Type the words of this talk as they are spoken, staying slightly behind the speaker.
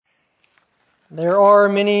There are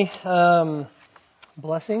many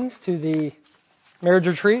blessings to the marriage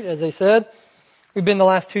retreat, as they said. We've been the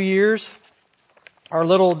last 2 years. Our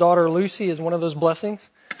little daughter Lucy is one of those blessings.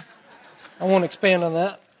 I won't expand on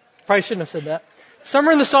that. Probably shouldn't have said that.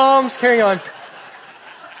 Summer in the Psalms, carry on.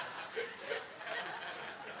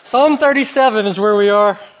 Psalm 37 is where we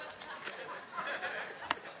are.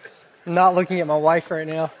 I'm not looking at my wife right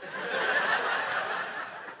now.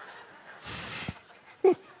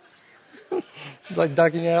 She's like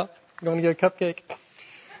ducking out, going to get a cupcake.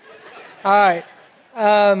 All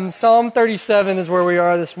right. Psalm 37 is where we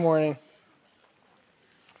are this morning.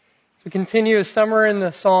 So we continue a summer in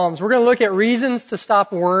the Psalms. We're going to look at reasons to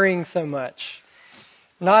stop worrying so much.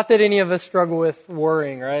 Not that any of us struggle with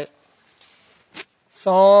worrying, right?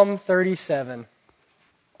 Psalm 37.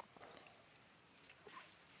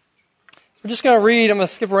 We're just going to read. I'm going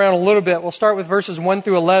to skip around a little bit. We'll start with verses 1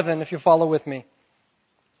 through 11 if you'll follow with me.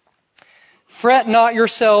 Fret not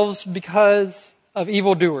yourselves because of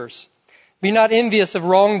evildoers. Be not envious of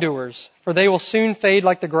wrongdoers, for they will soon fade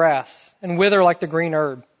like the grass and wither like the green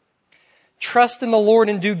herb. Trust in the Lord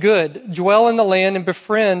and do good. Dwell in the land and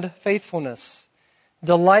befriend faithfulness.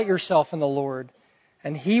 Delight yourself in the Lord,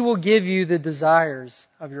 and He will give you the desires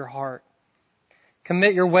of your heart.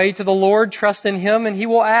 Commit your way to the Lord. Trust in Him, and He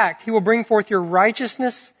will act. He will bring forth your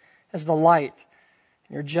righteousness as the light,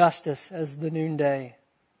 and your justice as the noonday.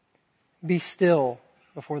 Be still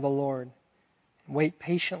before the Lord, and wait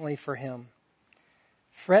patiently for Him.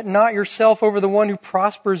 Fret not yourself over the one who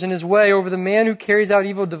prospers in his way, over the man who carries out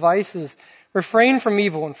evil devices. Refrain from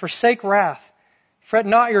evil and forsake wrath. Fret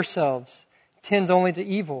not yourselves. It tends only to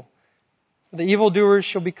evil. The evildoers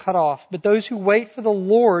shall be cut off, but those who wait for the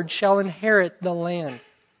Lord shall inherit the land.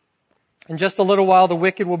 In just a little while the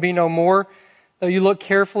wicked will be no more. Though you look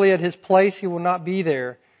carefully at his place, he will not be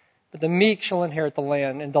there. But the meek shall inherit the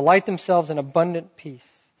land and delight themselves in abundant peace.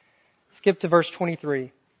 Skip to verse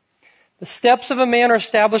 23. The steps of a man are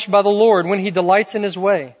established by the Lord when he delights in his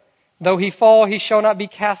way. Though he fall, he shall not be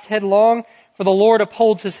cast headlong, for the Lord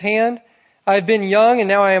upholds his hand. I have been young and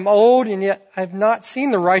now I am old, and yet I have not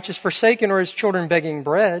seen the righteous forsaken or his children begging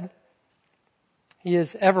bread. He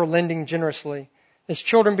is ever lending generously. His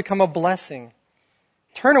children become a blessing.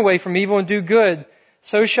 Turn away from evil and do good,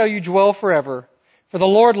 so shall you dwell forever. For the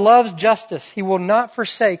Lord loves justice. He will not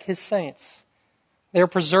forsake His saints. They are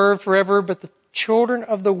preserved forever, but the children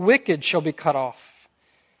of the wicked shall be cut off.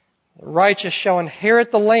 The righteous shall inherit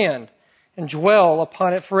the land and dwell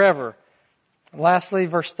upon it forever. And lastly,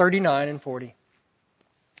 verse 39 and 40.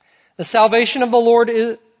 The salvation of the Lord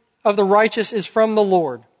of the righteous is from the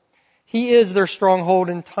Lord. He is their stronghold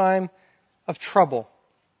in time of trouble.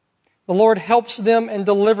 The Lord helps them and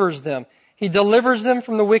delivers them. He delivers them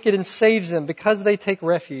from the wicked and saves them because they take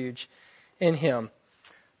refuge in Him.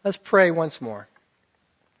 Let's pray once more.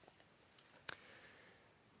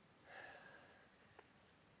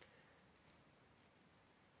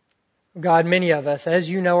 God, many of us, as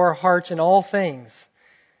you know our hearts in all things,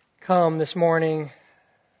 come this morning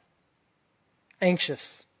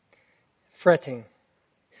anxious, fretting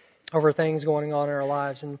over things going on in our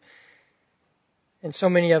lives. And so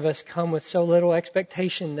many of us come with so little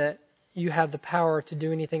expectation that you have the power to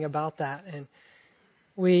do anything about that. And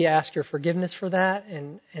we ask your forgiveness for that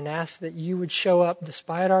and ask that you would show up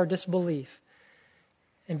despite our disbelief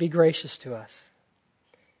and be gracious to us.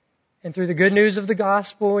 And through the good news of the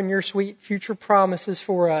gospel and your sweet future promises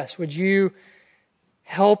for us, would you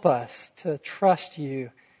help us to trust you?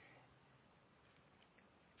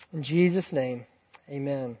 In Jesus' name,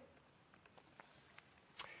 amen.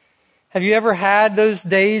 Have you ever had those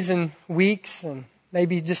days and weeks and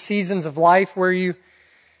maybe just seasons of life where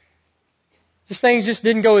things just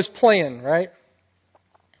didn't go as planned, right?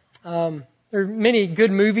 There are many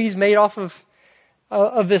good movies made off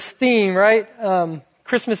of this theme, right?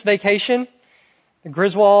 Christmas Vacation. The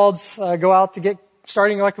Griswolds go out to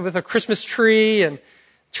starting like with a Christmas tree, and the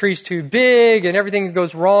tree's too big and everything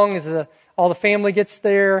goes wrong as all the family gets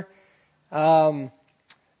there. Another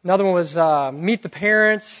one was Meet the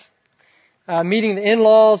Parents. Meeting the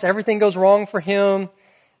in-laws, everything goes wrong for him.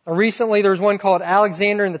 Recently there was one called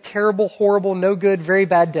Alexander and the Terrible, Horrible, No Good, Very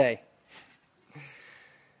Bad Day.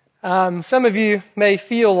 Some of you may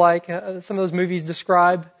feel like some of those movies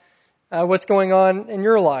describe what's going on in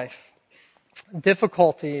your life.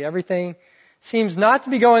 Difficulty. Everything seems not to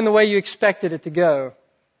be going the way you expected it to go.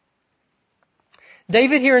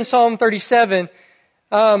 David here in Psalm 37,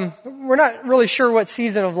 we're not really sure what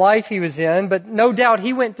season of life he was in, but no doubt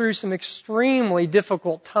he went through some extremely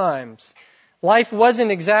difficult times. Life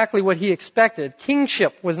wasn't exactly what he expected.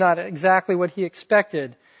 Kingship was not exactly what he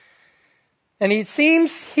expected. And he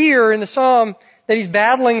seems here in the psalm that he's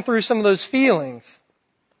battling through some of those feelings.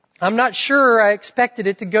 I'm not sure I expected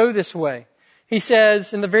it to go this way. He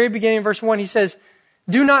says, in the very beginning of verse 1, he says,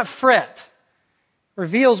 do not fret.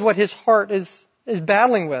 Reveals what his heart is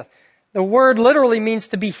battling with. The word literally means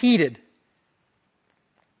to be heated.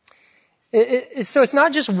 So it's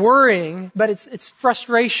not just worrying, but it's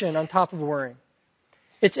frustration on top of worrying.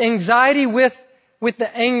 It's anxiety with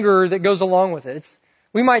the anger that goes along with it.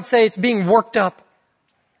 We might say it's being worked up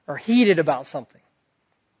or heated about something.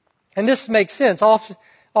 And this makes sense.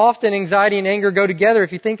 Often anxiety and anger go together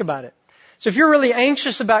if you think about it. So if you're really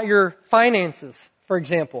anxious about your finances, for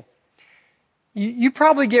example, you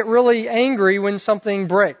probably get really angry when something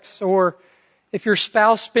breaks, or if your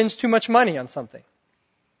spouse spends too much money on something,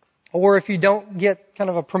 or if you don't get kind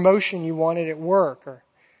of a promotion you wanted at work or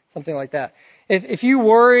something like that. If you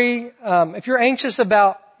worry, if you're anxious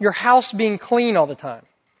about your house being clean all the time,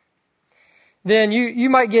 then you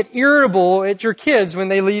might get irritable at your kids when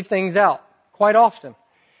they leave things out quite often.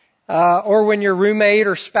 Or when your roommate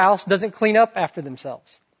or spouse doesn't clean up after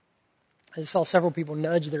themselves. I just saw several people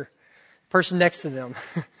nudge their person next to them.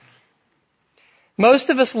 Most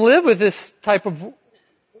of us live with this type of,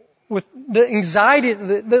 with the anxiety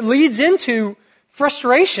that leads into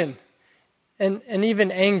frustration and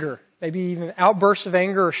even anger, maybe even outbursts of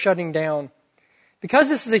anger or shutting down. Because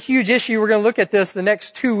this is a huge issue, we're going to look at this the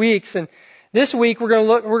next 2 weeks, and this week we're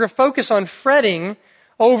going to focus on fretting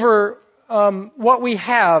over what we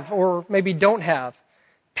have or maybe don't have,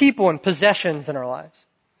 people and possessions in our lives.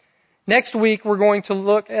 Next week, we're going to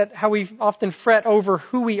look at how we often fret over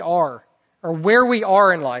who we are, or where we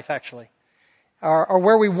are in life, actually, or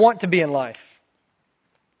where we want to be in life,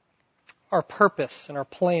 our purpose and our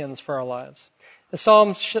plans for our lives. The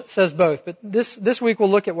Psalm says both, but this week we'll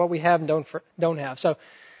look at what we have and don't have. So,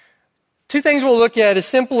 2 things we'll look at is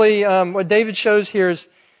simply what David shows here is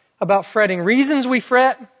about fretting, reasons we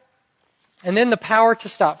fret, and then the power to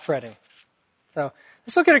stop fretting. So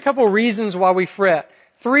let's look at a couple of reasons why we fret.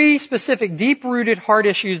 3 specific deep-rooted heart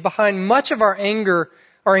issues behind much of our anger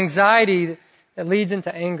or anxiety that leads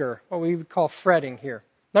into anger, what we would call fretting here.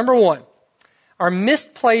 Number 1, our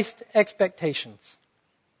misplaced expectations.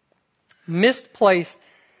 Misplaced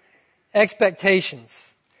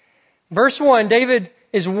expectations. Verse 1, David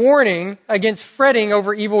is warning against fretting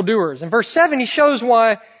over evildoers. In verse 7, he shows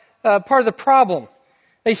why part of the problem.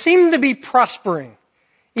 They seem to be prospering,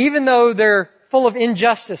 even though they're full of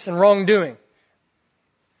injustice and wrongdoing.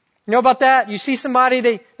 You know about that? You see somebody,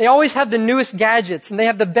 they always have the newest gadgets, and they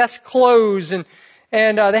have the best clothes, and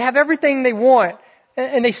they have everything they want,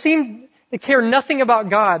 and they care nothing about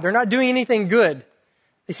God. They're not doing anything good.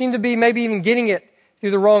 They seem to be maybe even getting it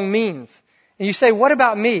through the wrong means. And you say, what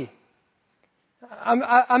about me?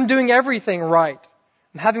 I'm doing everything right.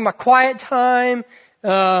 I'm having my quiet time.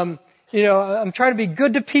 I'm trying to be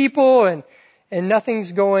good to people, and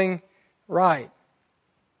nothing's going right.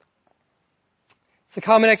 It's a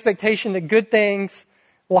common expectation that good things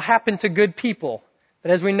will happen to good people.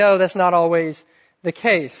 But as we know, that's not always the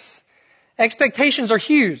case. Expectations are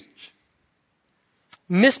huge.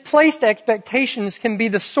 Misplaced expectations can be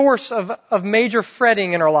the source of major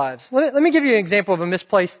fretting in our lives. Let me give you an example of a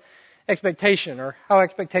misplaced expectation, or how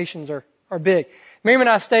expectations are big. Miriam and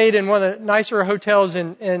I stayed in one of the nicer hotels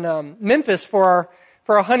in Memphis for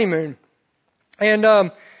our honeymoon.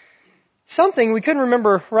 And something we couldn't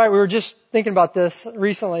remember right. We were just thinking about this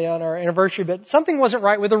recently on our anniversary, but something wasn't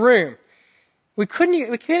right with the room. We can't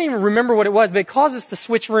even remember what it was, but it caused us to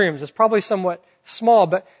switch rooms. It's probably somewhat small,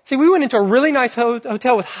 but see, we went into a really nice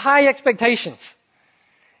hotel with high expectations.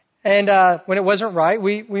 And when it wasn't right,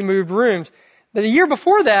 we moved rooms. But the year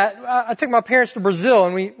before that, I took my parents to Brazil,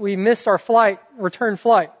 and we missed our return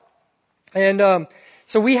flight. And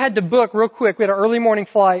so we had to book real quick. We had an early morning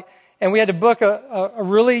flight, and we had to book a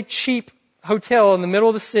really cheap hotel in the middle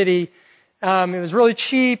of the city. It was really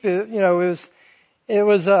cheap. We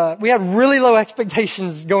had really low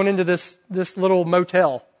expectations going into this little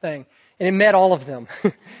motel thing, and it met all of them.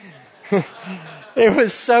 It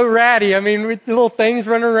was so ratty. I mean, with little things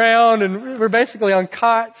running around, and we're basically on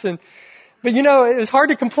cots, but it was hard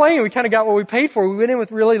to complain. We kind of got what we paid for. We went in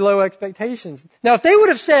with really low expectations. Now, if they would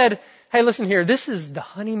have said, "Hey, listen here, this is the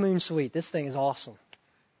honeymoon suite. This thing is awesome,"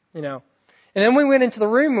 and then we went into the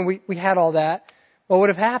room and we had all that, what would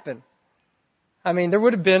have happened? I mean, there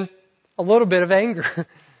would have been a little bit of anger,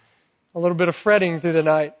 a little bit of fretting through the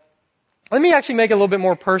night. Let me actually make it a little bit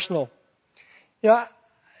more personal.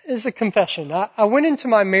 It's a confession. I went into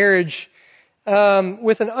my marriage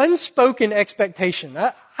with an unspoken expectation.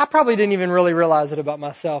 I probably didn't even really realize it about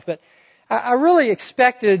myself, but I really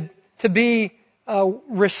expected to be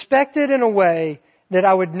respected in a way that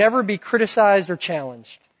I would never be criticized or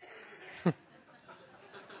challenged.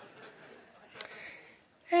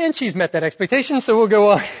 And she's met that expectation, so we'll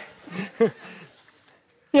go on.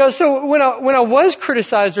 So when I was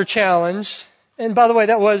criticized or challenged, and by the way,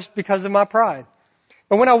 that was because of my pride.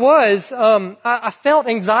 But when I was, I felt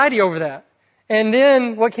anxiety over that. And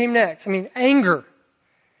then what came next? Anger,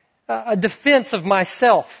 a defense of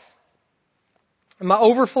myself. And my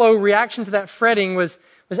overflow reaction to that fretting was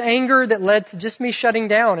anger that led to just me shutting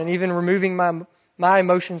down and even removing my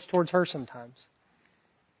emotions towards her sometimes.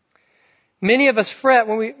 Many of us fret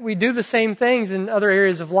when we do the same things in other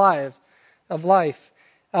areas of life.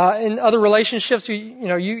 In other relationships,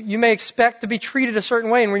 you may expect to be treated a certain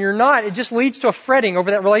way, and when you're not, it just leads to a fretting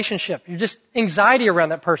over that relationship. You're just anxiety around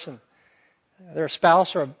that person. They're a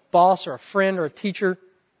spouse or a boss or a friend or a teacher.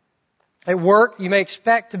 At work, you may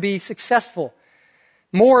expect to be successful,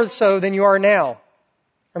 more so than you are now.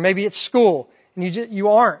 Or maybe at school, and you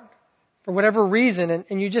aren't for whatever reason,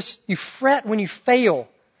 and you fret when you fail,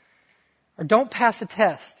 or don't pass a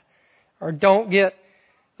test, or don't get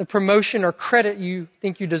the promotion or credit you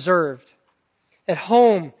think you deserved. At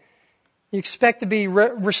home, you expect to be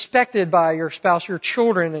respected by your spouse, your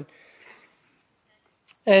children,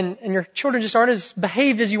 and your children just aren't as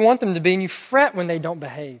behaved as you want them to be, and you fret when they don't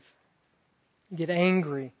behave. You get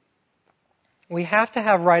angry. We have to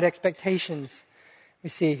have right expectations, we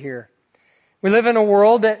see here. We live in a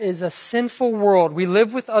world that is a sinful world. We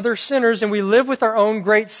live with other sinners, and we live with our own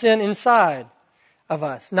great sin inside of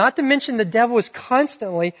us. Not to mention the devil is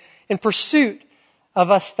constantly in pursuit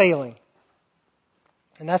of us failing.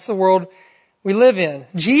 And that's the world we live in.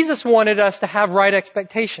 Jesus wanted us to have right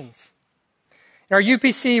expectations. In our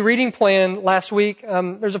UPC reading plan last week,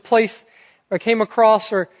 there's a place I came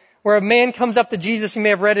across where a man comes up to Jesus. You may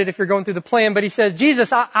have read it if you're going through the plan, but he says,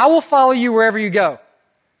 Jesus, I will follow you wherever you go.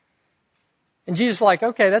 And Jesus is like,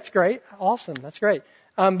 okay, that's great. Awesome. That's great.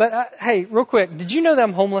 But hey, real quick, did you know that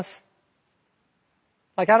I'm homeless?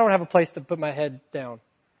 I don't have a place to put my head down.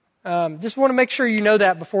 Just want to make sure you know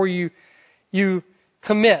that before you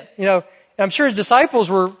commit. And I'm sure his disciples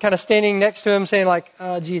were kind of standing next to him saying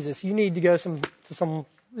Jesus, you need to go to some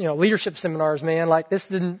leadership seminars, man.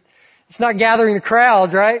 It's not gathering the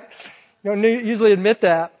crowds, right? You don't usually admit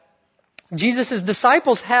that. Jesus'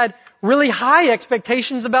 disciples had really high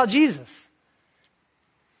expectations about Jesus.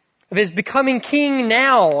 Of his becoming king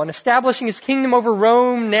now and establishing his kingdom over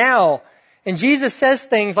Rome now. And Jesus says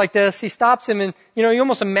things like this. He stops him and, you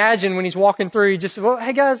almost imagine when he's walking through, he just says, well,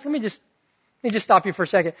 hey guys, let me just stop you for a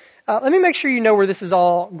second. Let me make sure you know where this is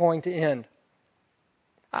all going to end.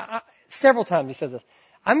 Several times he says this.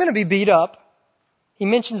 I'm going to be beat up. He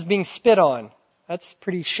mentions being spit on. That's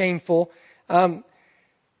pretty shameful. I'm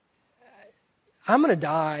going to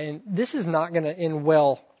die, and this is not going to end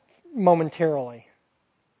well momentarily.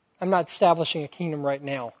 I'm not establishing a kingdom right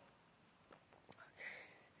now.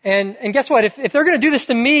 And guess what? If they're going to do this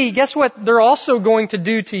to me, guess what they're also going to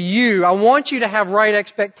do to you? I want you to have right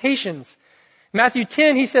expectations. Matthew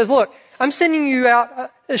 10, he says, look, I'm sending you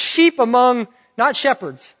out as sheep among, not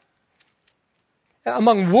shepherds,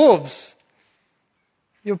 among wolves.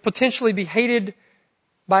 You'll potentially be hated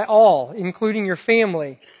by all, including your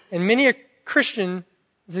family. And many a Christian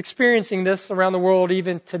is experiencing this around the world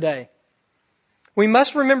even today. We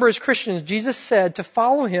must remember as Christians, Jesus said to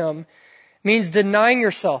follow him means denying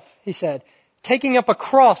yourself, he said, taking up a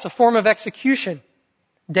cross, a form of execution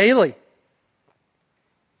daily,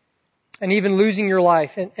 and even losing your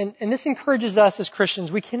life. And this encourages us as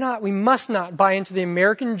Christians. We must not buy into the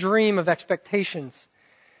American dream of expectations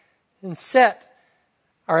and set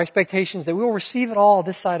our expectations that we will receive it all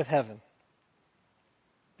this side of heaven.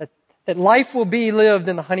 That life will be lived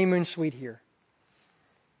in the honeymoon suite here.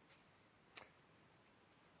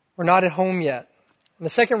 We're not at home yet. And the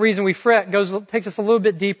second reason we fret takes us a little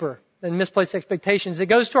bit deeper than misplaced expectations. It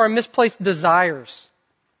goes to our misplaced desires.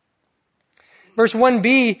 Verse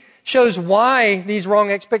 1b shows why these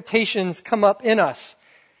wrong expectations come up in us.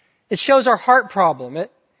 It shows our heart problem.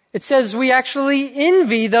 It says we actually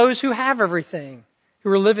envy those who have everything,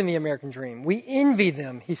 who are living the American dream. We envy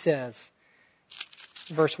them, he says.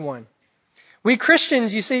 Verse 1. We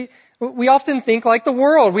Christians, you see, we often think like the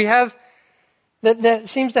world. We have that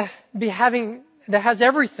seems to be that has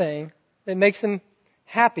everything that makes them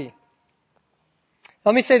happy.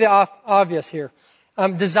 Let me say the obvious here.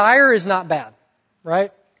 Desire is not bad,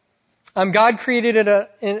 right? God created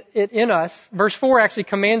it in us. Verse 4 actually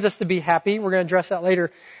commands us to be happy. We're going to address that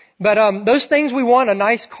later. But those things we want, a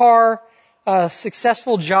nice car, a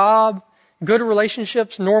successful job, good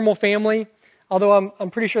relationships, normal family, although I'm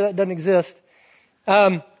pretty sure that doesn't exist.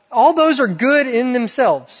 all those are good in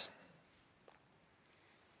themselves.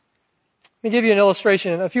 Let me give you an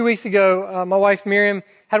illustration. A few weeks ago, my wife Miriam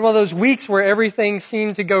had one of those weeks where everything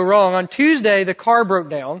seemed to go wrong. On Tuesday, the car broke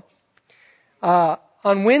down.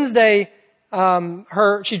 On Wednesday,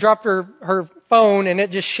 she dropped her phone and it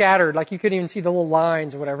just shattered. Like you couldn't even see the little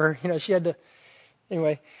lines or whatever. She had to,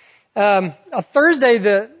 anyway. On Thursday,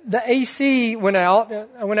 the AC went out.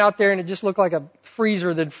 I went out there and it just looked like a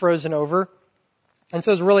freezer that had frozen over. And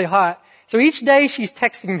so it was really hot. So each day she's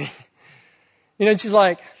texting me. And she's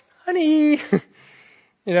like, honey,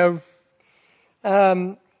 this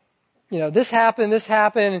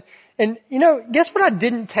happened. And guess what I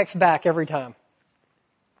didn't text back every time?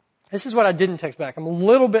 This is what I didn't text back. I'm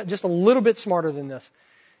just a little bit smarter than this.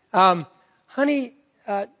 Honey,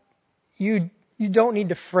 you don't need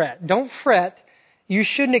to fret. Don't fret. You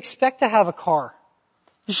shouldn't expect to have a car.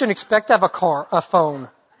 You shouldn't expect to have a phone.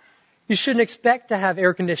 You shouldn't expect to have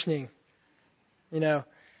air conditioning. I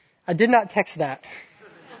did not text that.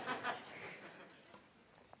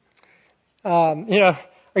 Are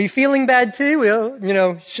you feeling bad too?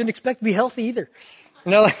 Well, shouldn't expect to be healthy either.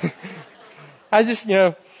 I just,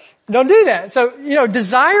 don't do that. So,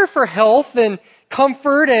 desire for health and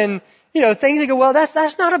comfort and, things that go, well, that's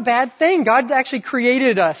not a bad thing. God actually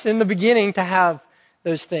created us in the beginning to have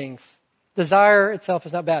those things. Desire itself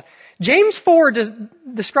is not bad. James 4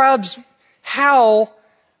 describes how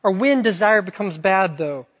or when desire becomes bad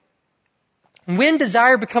though. When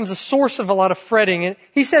desire becomes a source of a lot of fretting. And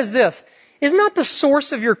he says this, is not the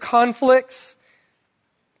source of your conflicts,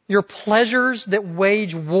 your pleasures that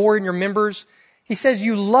wage war in your members? He says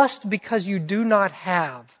you lust because you do not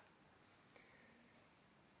have.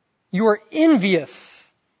 You are envious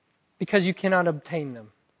because you cannot obtain them.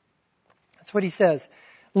 That's what he says.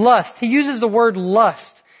 Lust. He uses the word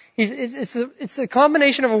lust. It's a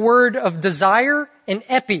combination of a word of desire and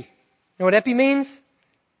epi. You know what epi means?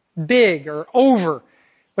 Big or over.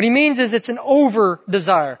 What he means is it's an over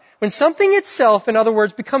desire. When something itself, in other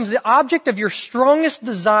words, becomes the object of your strongest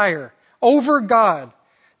desire over God,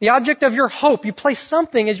 the object of your hope, you place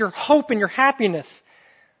something as your hope and your happiness,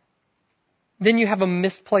 then you have a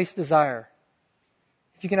misplaced desire.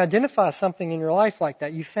 If you can identify something in your life like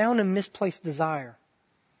that, you found a misplaced desire.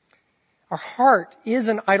 Our heart is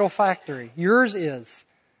an idol factory. Yours is.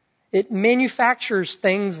 It manufactures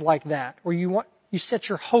things like that, where you set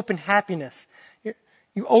your hope and happiness.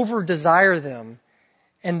 You over desire them,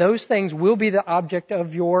 and those things will be the object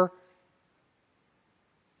of your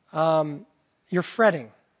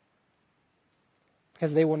fretting,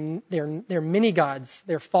 because they're many gods,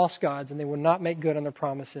 they're false gods, and they will not make good on their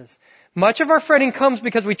promises. Much of our fretting comes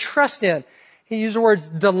because we trust in. He used the words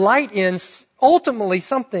delight in ultimately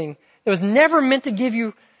something that was never meant to give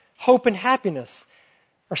you hope and happiness,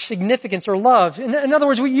 or significance, or love. In other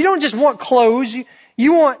words, you don't just want clothes.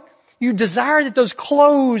 You desire that those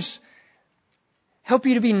clothes help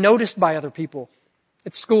you to be noticed by other people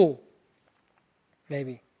at school,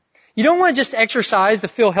 maybe. You don't want to just exercise to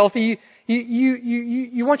feel healthy.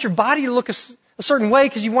 You want your body to look a certain way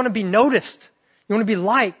because you want to be noticed. You want to be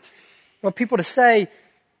liked. You want people to say,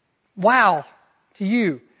 wow, to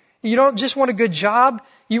you. You don't just want a good job.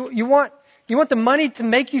 You want the money to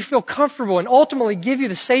make you feel comfortable and ultimately give you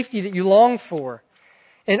the safety that you long for.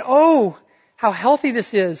 And oh, how healthy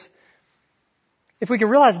this is. If we can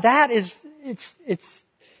realize that it's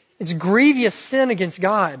grievous sin against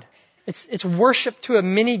God. It's worship to a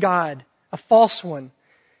mini God, a false one.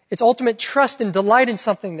 It's ultimate trust and delight in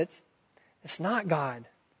something that's not God.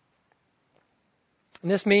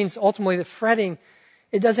 And this means ultimately that fretting,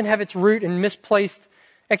 it doesn't have its root in misplaced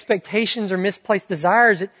expectations or misplaced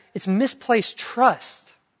desires. It's misplaced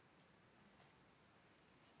trust.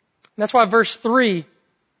 And that's why verse 3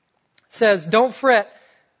 says, don't fret,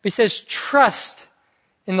 but he says, trust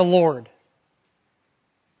in the Lord.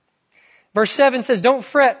 Verse 7 says, don't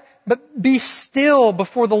fret, but be still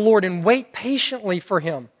before the Lord and wait patiently for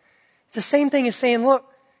Him. It's the same thing as saying, look,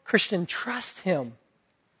 Christian, trust Him.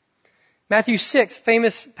 Matthew 6,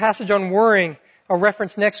 famous passage on worrying, I'll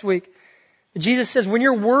reference next week. Jesus says, when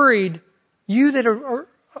you're worried, you that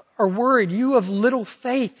are worried, you of little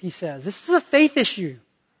faith, He says. This is a faith issue.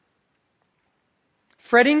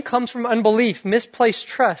 Fretting comes from unbelief, misplaced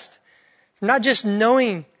trust, from not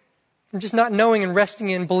knowing and resting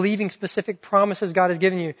in believing specific promises God has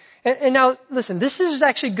given you. And now, listen, this is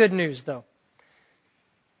actually good news, though.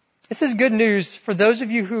 This is good news for those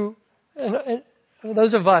of you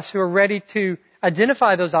those of us who are ready to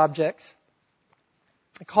identify those objects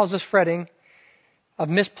that cause us fretting, of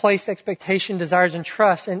misplaced expectation, desires, and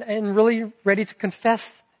trust, and really ready to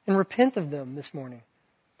confess and repent of them this morning.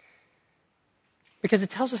 because it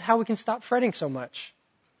tells us how we can stop fretting so much.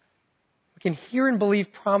 We can hear and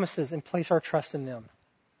believe promises and place our trust in them.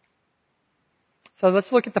 So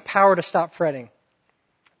let's look at the power to stop fretting.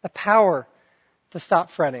 The power to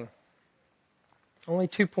stop fretting. Only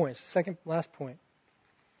 2 points. Last point.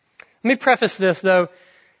 Let me preface this, though.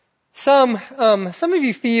 Some of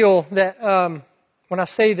you feel that when I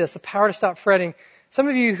say this, the power to stop fretting, some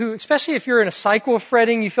of you who, especially if you're in a cycle of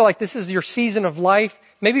fretting, you feel like this is your season of life,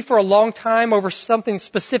 maybe for a long time over something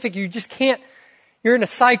specific, you just can't, you're in a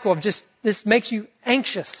cycle of just, this makes you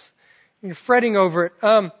anxious. You're fretting over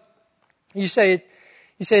it. You say,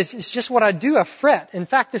 it's just what I do, I fret. In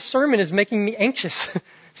fact, this sermon is making me anxious.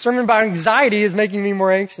 Sermon about anxiety is making me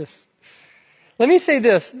more anxious. Let me say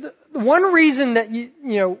this. The one reason that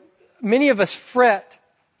many of us fret,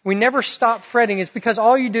 we never stop fretting, is because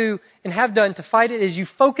all you do and have done to fight it is you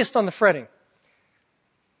focused on the fretting.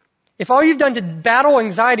 If all you've done to battle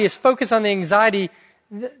anxiety is focus on the anxiety,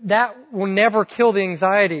 that will never kill the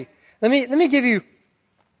anxiety. Let me give you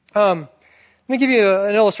an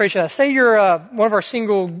illustration. Say you're one of our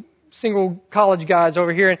single college guys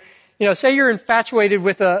over here, and say you're infatuated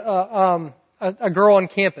with a girl on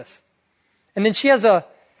campus, and then she gets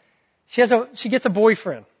a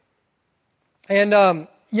boyfriend, and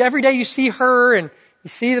every day you see her and you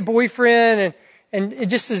see the boyfriend, and it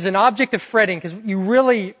just is an object of fretting because you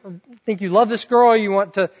really think you love this girl, you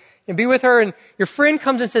want to be with her, and your friend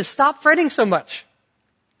comes and says, "Stop fretting so much,"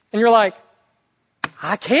 and you're like,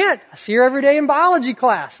 "I can't. I see her every day in biology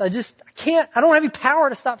class. I can't. I don't have any power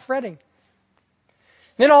to stop fretting."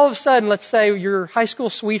 Then all of a sudden, let's say your high school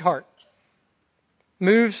sweetheart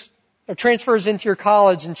moves or transfers into your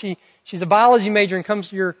college, and she's a biology major and comes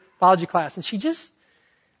to your biology class, and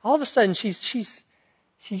all of a sudden she's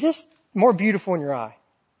just more beautiful in your eye.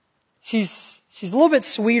 She's a little bit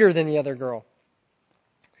sweeter than the other girl.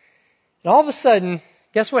 And all of a sudden,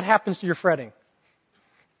 guess what happens to your fretting?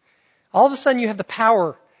 All of a sudden you have the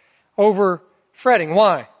power over fretting.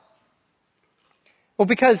 Why? Well,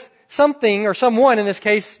 because something or someone, in this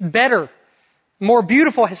case, better, more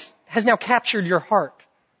beautiful has now captured your heart.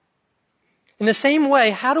 In the same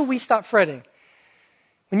way, how do we stop fretting?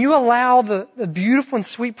 When you allow the beautiful and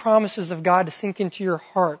sweet promises of God to sink into your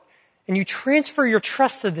heart and you transfer your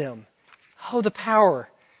trust to them, the power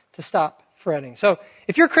to stop fretting. So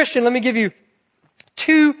if you're a Christian, let me give you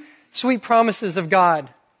 2 sweet promises of God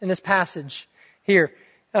in this passage here.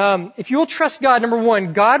 If you'll trust God, number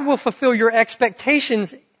 1, God will fulfill your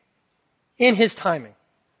expectations in His timing.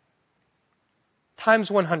 Times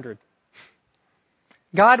 100.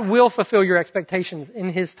 God will fulfill your expectations in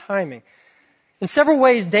His timing. In several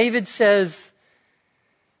ways, David says,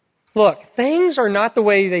 look, things are not the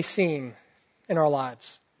way they seem in our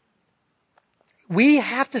lives. We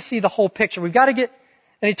have to see the whole picture. We've got to get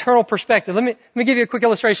an eternal perspective. Let me give you a quick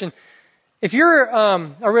illustration. If you're,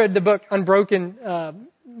 I read the book Unbroken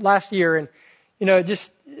last year, and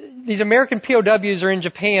just these American POWs are in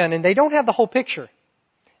Japan, and they don't have the whole picture.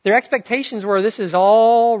 Their expectations were this is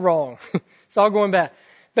all wrong. It's all going bad.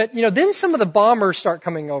 But then some of the bombers start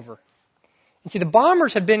coming over. And see, the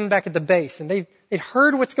bombers had been back at the base, and they'd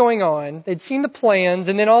heard what's going on. They'd seen the plans,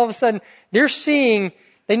 and then all of a sudden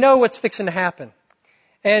they know what's fixing to happen.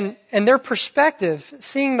 And their perspective,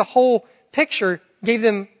 seeing the whole picture, gave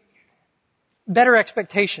them better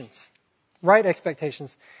expectations, right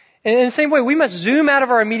expectations. And in the same way, we must zoom out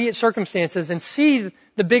of our immediate circumstances and see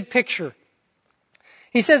the big picture.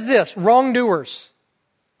 He says this, wrongdoers.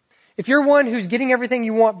 If you're one who's getting everything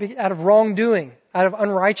you want out of wrongdoing, out of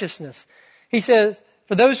unrighteousness, he says,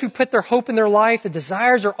 for those who put their hope in their life, the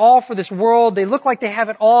desires are all for this world. They look like they have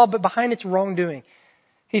it all, but behind it's wrongdoing.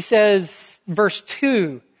 He says, verse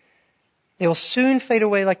 2, they will soon fade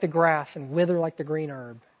away like the grass and wither like the green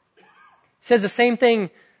herb. He says the same thing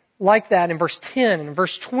like that in verse 10 and in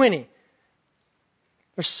verse 20.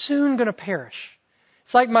 They're soon going to perish.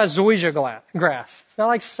 It's like my zoysia grass. It's not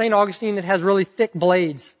like St. Augustine that has really thick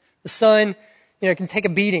blades. The sun, can take a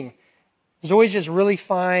beating. Zoysia is really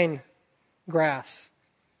fine grass.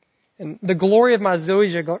 And the glory of my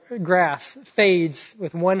zoysia grass fades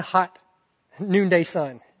with one hot noonday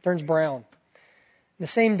sun. It turns brown. In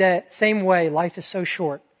the same way, life is so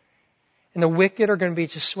short. And the wicked are going to be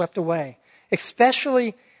just swept away.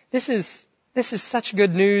 Especially, this is such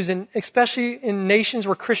good news, and especially in nations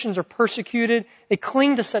where Christians are persecuted, they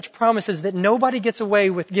cling to such promises that nobody gets away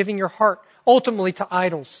with giving your heart ultimately to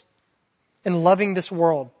idols and loving this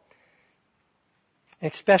world.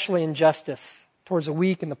 And especially injustice towards the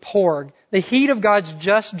weak and the poor. The heat of God's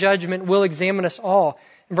just judgment will examine us all.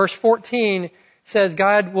 In verse 14 says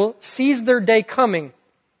God will seize their day coming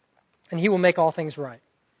and He will make all things right.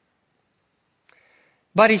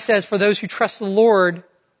 But he says, for those who trust the Lord,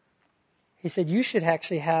 he said, you should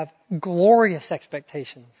actually have glorious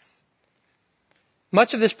expectations.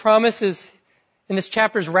 Much of this promise in this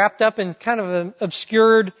chapter is wrapped up in kind of an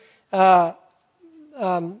obscured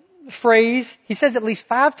phrase. He says at least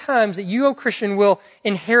 5 times that you, O Christian, will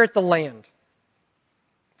inherit the land.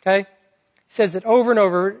 Okay? He says it over and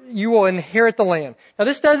over, you will inherit the land. Now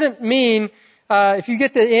this doesn't mean, if you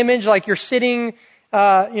get the image like you're sitting,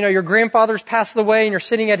 your grandfather's passed away and you're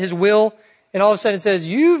sitting at his will, and all of a sudden it says,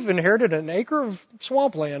 you've inherited an acre of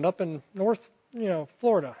swampland up in North,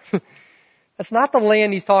 Florida. That's not the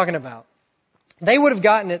land he's talking about. They would have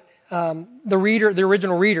gotten it, the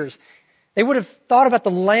original readers. They would have thought about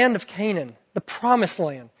the land of Canaan, the promised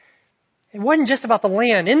land. It wasn't just about the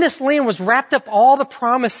land. In this land was wrapped up all the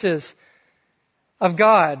promises of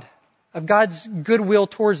God, of God's goodwill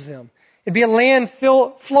towards them. It'd be a land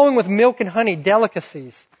flowing with milk and honey,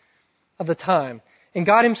 delicacies of the time. And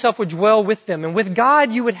God himself would dwell with them. And with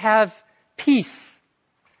God you would have peace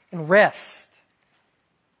and rest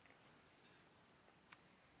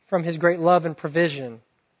from his great love and provision.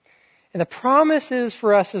 And the promise is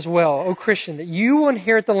for us as well, O Christian, that you will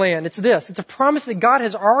inherit the land. It's this. It's a promise that God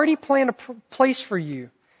has already planned a place for you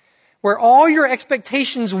where all your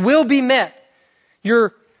expectations will be met.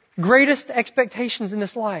 Your greatest expectations in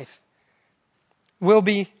this life will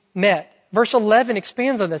be met. Verse 11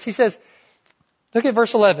 expands on this. He says, look at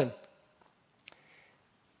verse 11.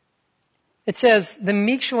 It says, the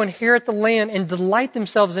meek shall inherit the land and delight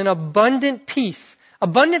themselves in abundant peace.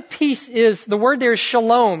 Abundant peace is, the word there is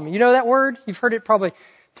shalom. You know that word? You've heard it probably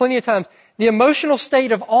plenty of times. The emotional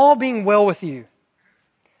state of all being well with you.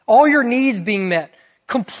 All your needs being met.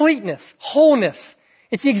 Completeness. Wholeness.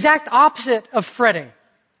 It's the exact opposite of fretting.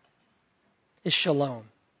 Is shalom.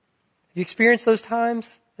 Have you experienced those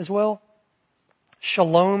times as well?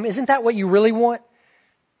 Shalom. Isn't that what you really want?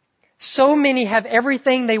 So many have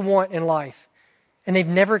everything they want in life, and they've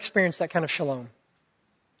never experienced that kind of shalom.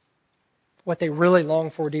 What they really long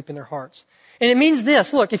for deep in their hearts. And it means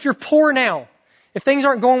this. Look, if you're poor now, if things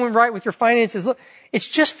aren't going right with your finances, look, it's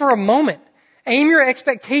just for a moment. Aim your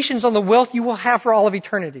expectations on the wealth you will have for all of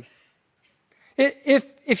eternity.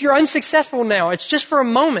 If you're unsuccessful now, it's just for a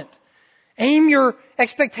moment. Aim your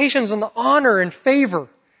expectations on the honor and favor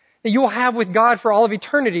that you will have with God for all of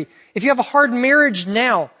eternity. If you have a hard marriage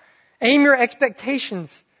now, aim your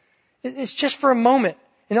expectations. It's just for a moment.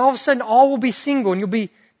 And all of a sudden, all will be single and you'll be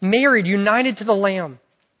married, united to the Lamb.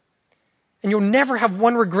 And you'll never have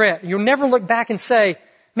one regret. You'll never look back and say,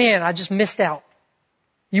 man, I just missed out.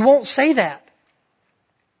 You won't say that.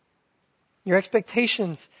 Our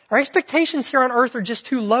expectations here on earth are just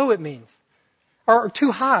too low, it means. Or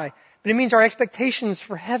too high. But it means our expectations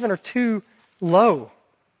for heaven are too low.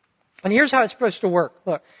 And here's how it's supposed to work.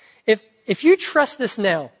 Look, if you trust this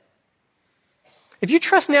now, if you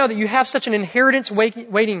trust now that you have such an inheritance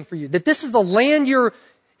waiting for you, that this is the land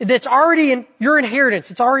that's already in your inheritance,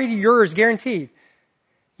 it's already yours, guaranteed,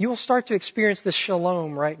 you will start to experience this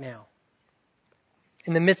shalom right now.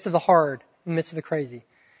 In the midst of the hard, in the midst of the crazy.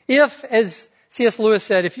 If, as C.S. Lewis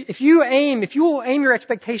said, if you will aim your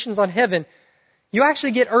expectations on heaven, you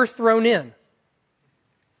actually get earth thrown in.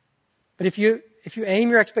 But if you aim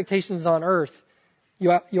your expectations on earth,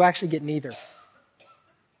 you actually get neither.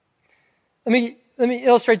 Let me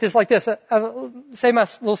illustrate this like this. Say my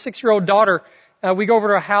little 6-year-old daughter, we go over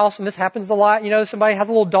to her house, and this happens a lot. Somebody has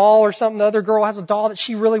a little doll or something. The other girl has a doll that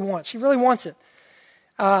she really wants. She really wants it.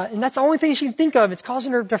 And that's the only thing she can think of. It's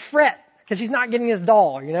causing her to fret because she's not getting this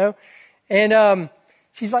doll, And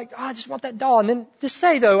she's like, I just want that doll. And then just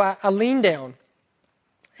say, though, I lean down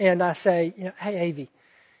and I say, hey, Avi,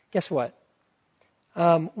 guess what?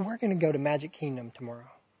 We're going to go to Magic Kingdom tomorrow.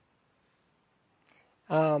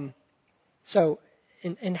 So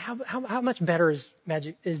how much better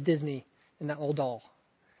is Disney than that little doll?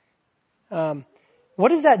 What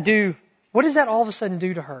does that do? What does that all of a sudden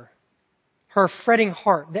do to her? Her fretting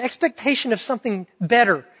heart, the expectation of something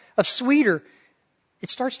better, of sweeter, it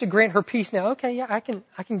starts to grant her peace now. Okay, yeah, I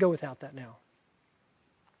can go without that now.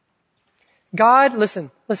 God,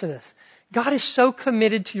 listen to this. God is so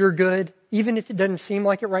committed to your good, even if it doesn't seem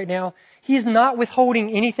like it right now. He is not withholding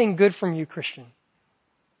anything good from you, Christian.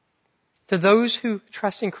 To those who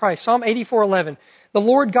trust in Christ. Psalm 84:11. The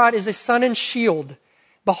Lord God is a sun and shield,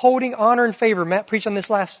 beholding honor and favor. Matt preached on this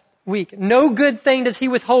last week. No good thing does he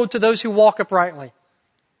withhold to those who walk uprightly.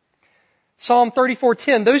 Psalm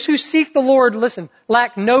 34:10. Those who seek the Lord, listen,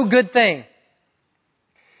 lack no good thing.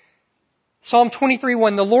 Psalm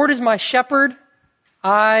 23:1. The Lord is my shepherd,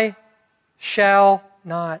 I shall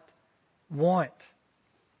not want.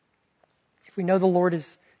 If we know the Lord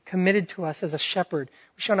is committed to us as a shepherd.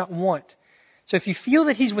 We shall not want. So if you feel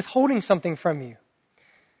that He's withholding something from you,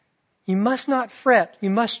 you must not fret. You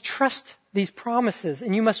must trust these promises,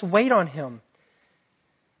 and you must wait on Him.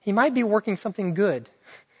 He might be working something good.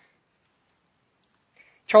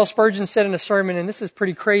 Charles Spurgeon said in a sermon, and this is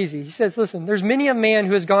pretty crazy. He says, listen, there's many a man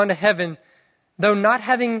who has gone to heaven, though not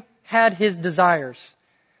having had his desires,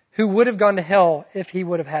 who would have gone to hell if he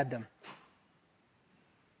would have had them.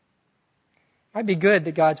 It might be good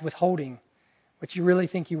that God's withholding what you really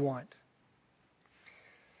think you want.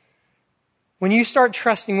 When we start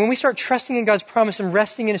trusting in God's promise and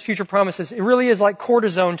resting in His future promises, it really is like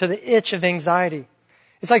cortisone to the itch of anxiety.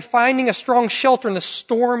 It's like finding a strong shelter in the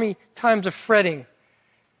stormy times of fretting,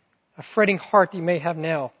 a fretting heart that you may have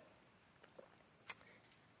now.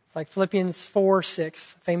 It's like Philippians 4:6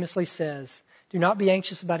 famously says, do not be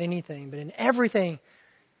anxious about anything, but in everything,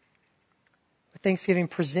 with thanksgiving,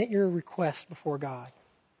 present your request before God.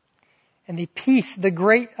 And the peace, the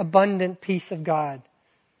great abundant peace of God,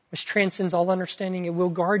 which transcends all understanding, it will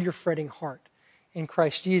guard your fretting heart in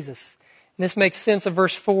Christ Jesus. And this makes sense of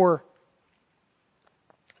verse 4.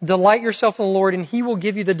 Delight yourself in the Lord, and He will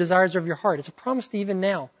give you the desires of your heart. It's a promise to even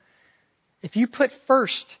now. If you put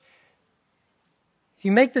first, if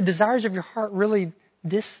you make the desires of your heart really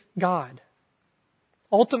this God,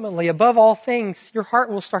 ultimately, above all things, your heart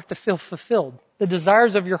will start to feel fulfilled. The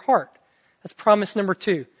desires of your heart. That's promise number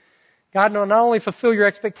 2. God will not only fulfill your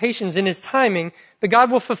expectations in His timing, but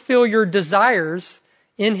God will fulfill your desires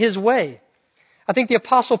in His way. I think the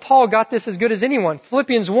Apostle Paul got this as good as anyone.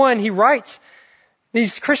 Philippians 1, he writes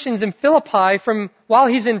these Christians in Philippi from while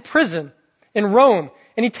he's in prison in Rome.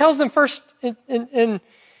 And he tells them first,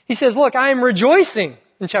 he says, look, I am rejoicing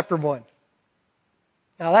in chapter 1.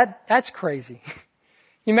 Now that's crazy.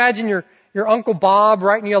 You imagine your Uncle Bob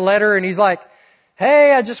writing you a letter and he's like,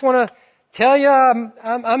 hey, I just want to tell you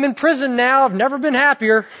I'm in prison now. I've never been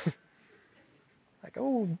happier. Like,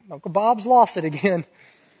 oh, Uncle Bob's lost it again.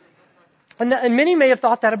 And many may have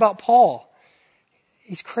thought that about Paul.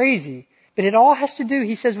 He's crazy. But it all has to do,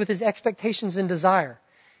 he says, with his expectations and desire.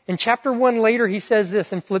 In chapter 1 later, he says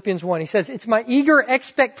this in Philippians 1. He says, it's my eager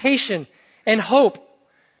expectation and hope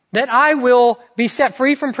that I will be set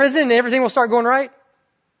free from prison and everything will start going right.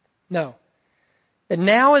 No. That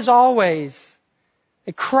now as always,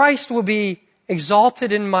 that Christ will be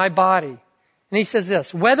exalted in my body. And he says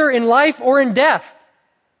this, whether in life or in death.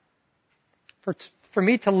 For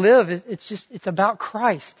me to live, it's about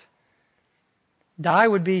Christ. Die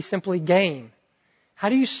would be simply gain. How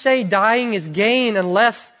do you say dying is gain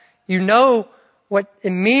unless you know what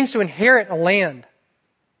it means to inherit a land?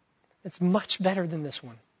 It's much better than this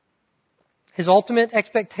one. His ultimate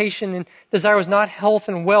expectation and desire was not health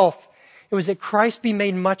and wealth. It was that Christ be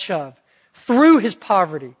made much of through His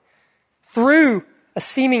poverty, through a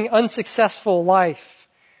seeming unsuccessful life,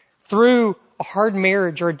 through a hard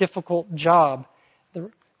marriage or a difficult job.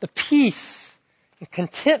 The peace and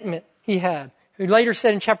contentment He had. He later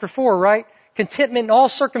said in chapter 4, right? Contentment in all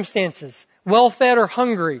circumstances, well-fed or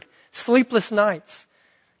hungry, sleepless nights.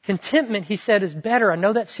 Contentment, he said, is better. I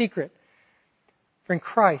know that secret. For in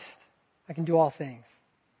Christ, I can do all things.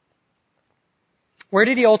 Where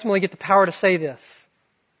did he ultimately get the power to say this?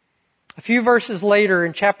 A few verses later,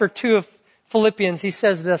 in chapter 2 of Philippians, he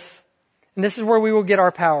says this, and this is where we will get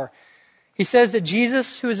our power. He says that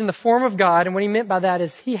Jesus, who is in the form of God, and what he meant by that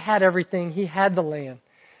is he had everything, he had the land.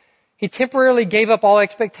 He temporarily gave up all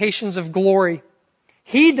expectations of glory.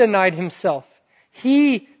 He denied himself.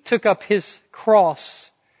 He took up his cross.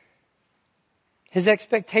 His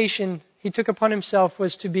expectation he took upon himself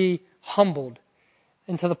was to be humbled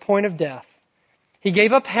and to the point of death. He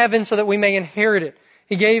gave up heaven so that we may inherit it.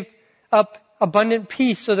 He gave up abundant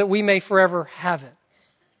peace so that we may forever have it.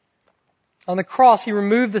 On the cross, he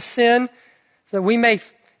removed the sin so that we may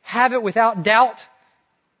have it without doubt.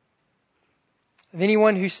 Of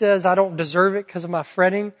anyone who says, I don't deserve it because of my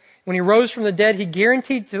fretting. When he rose from the dead, he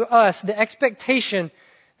guaranteed to us the expectation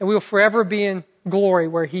that we will forever be in glory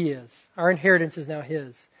where he is. Our inheritance is now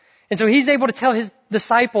his. And so he's able to tell his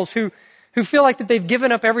disciples who feel like that they've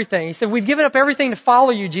given up everything. He said, we've given up everything to follow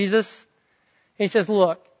you, Jesus. And he says,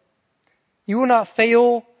 look, you will not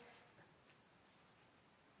fail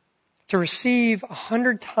to receive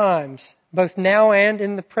 100 times, both now and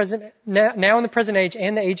in the present, now in the present age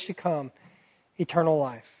and the age to come, eternal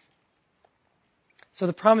life. So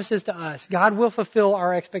the promise is to us, God will fulfill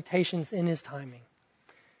our expectations in His timing.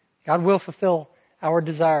 God will fulfill our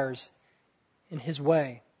desires in His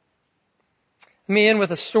way. Let me end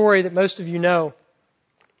with a story that most of you know.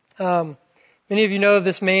 Many of you know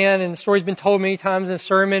this man, and the story's been told many times in a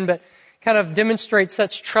sermon, but kind of demonstrates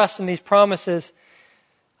such trust in these promises.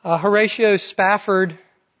 Horatio Spafford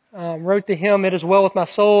wrote the hymn, "It Is Well With My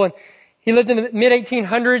Soul." And he lived in the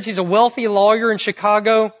mid-1800s. He's a wealthy lawyer in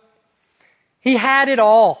Chicago. He had it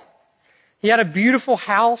all. He had a beautiful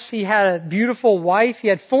house. He had a beautiful wife. He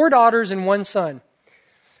had 4 daughters and 1 son.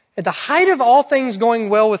 At the height of all things going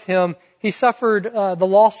well with him, he suffered the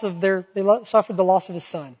loss of his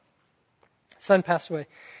son. His son passed away.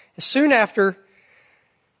 And soon after,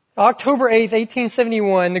 October 8th,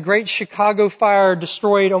 1871, the Great Chicago Fire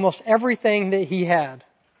destroyed almost everything that he had.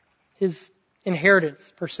 His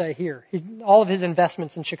inheritance, per se, here. All of his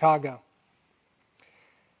investments in Chicago.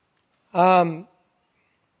 2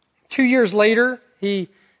 years later, he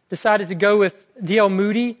decided to go with D.L.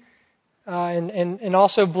 Moody and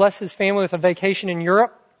also bless his family with a vacation in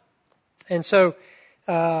Europe. And so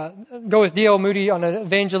go with D.L. Moody on an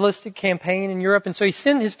evangelistic campaign in Europe. And so he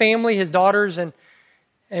sent his family, his daughters, and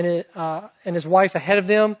his wife ahead of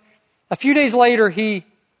them. A few days later, he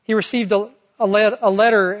received a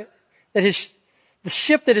letter that the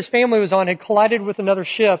ship that his family was on had collided with another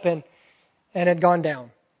ship and had gone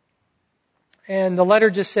down. And the letter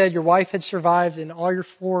just said your wife had survived and all your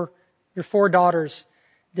four daughters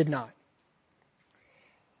did not.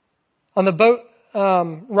 On the boat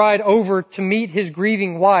ride over to meet his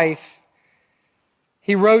grieving wife,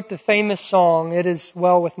 he wrote the famous song, "It Is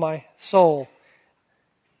Well With My Soul."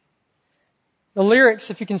 The lyrics,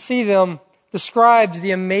 if you can see them, describes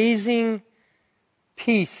the amazing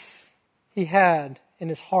peace he had in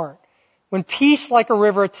his heart. When peace like a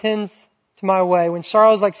river attends to my way, when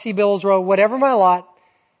sorrows like sea billows roll, whatever my lot,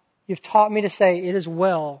 you've taught me to say, it is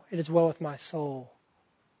well with my soul.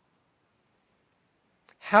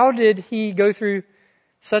 How did he go through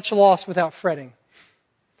such loss without fretting?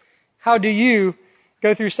 How do you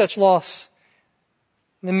go through such loss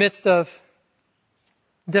in the midst of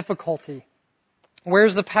difficulty?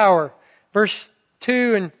 Where's the power? Verse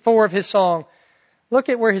 2 and 4 of his song. Look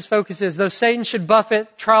at where his focus is. Though Satan should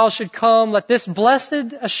buffet, trials should come, let this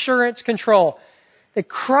blessed assurance control that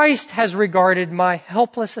Christ has regarded my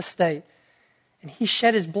helpless estate, and he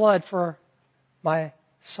shed his blood for my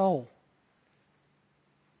soul.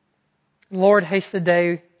 Lord, haste the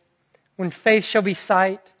day when faith shall be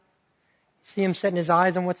sight. See him setting his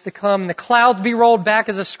eyes on what's to come, and the clouds be rolled back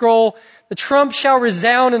as a scroll. The trump shall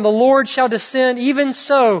resound, and the Lord shall descend. Even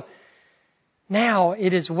so, now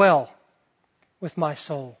it is well with my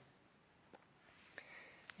soul.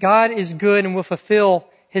 God is good and will fulfill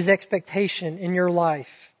his expectation in your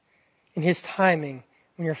life, in his timing,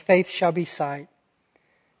 when your faith shall be sight.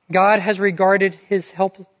 God has regarded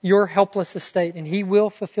your helpless estate, and he will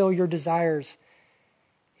fulfill your desires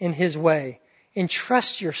in his way.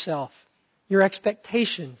 Entrust yourself, your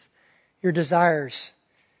expectations, your desires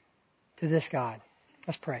to this God.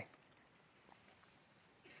 Let's pray.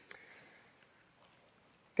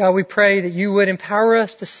 God, we pray that you would empower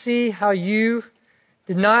us to see how you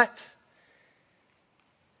did not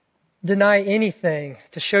deny anything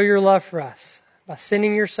to show your love for us by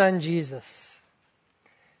sending your Son Jesus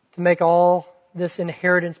to make all this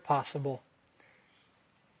inheritance possible,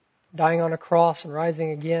 dying on a cross and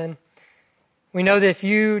rising again. We know that if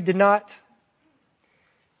you did not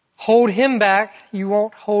hold him back, you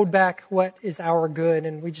won't hold back what is our good.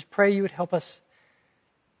 And we just pray you would help us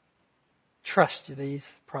trust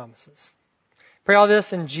these promises. Pray all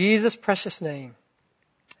this in Jesus' precious name.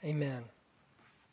 Amen.